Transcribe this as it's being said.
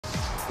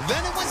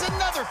Then it was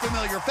another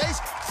familiar face,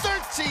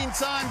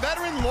 13-time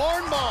veteran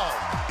Lorin.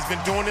 He's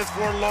been doing this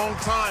for a long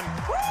time.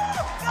 Woo!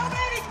 Go,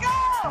 baby,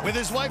 go! With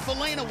his wife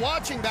Elena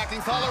watching back in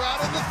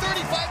Colorado, the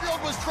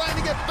 35-year-old was trying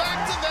to get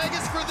back to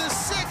Vegas for the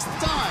 6th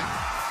time.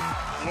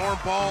 Lorin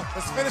Ball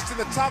has finished in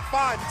the top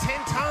 5 10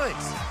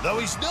 times. Though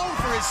he's known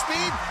for his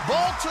speed,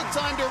 Ball took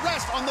time to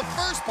rest on the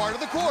first part of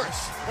the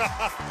course.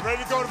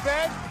 Ready to go to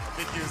bed? I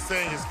think he was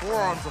saying his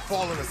forearms are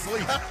falling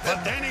asleep.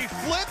 But then he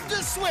flipped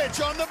the switch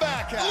on the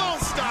backhand.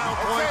 Little style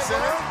points Okay,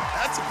 there. Lorin.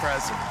 That's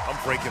impressive. I'm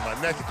breaking my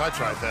neck if I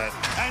tried that.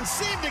 And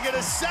seemed to get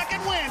a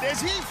second wind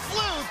as he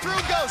flew through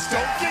Ghost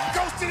Town. Don't get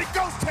ghosted in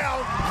Ghost Town.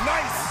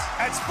 Nice.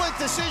 At split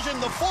decision,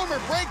 the former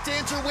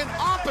breakdancer went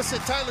opposite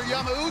Tyler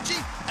Yamauchi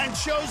and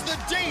chose the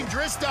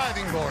dangerous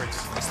diving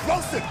boards.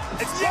 Explosive.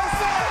 Explosive.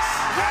 Yes!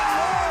 And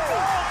Lorin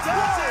Ball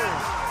does it.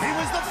 He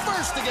was the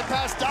first to get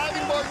past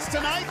diving boards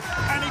tonight,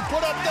 and he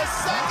put up the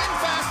second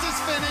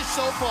fastest finish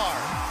so far.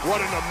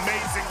 What an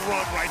amazing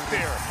run right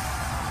there.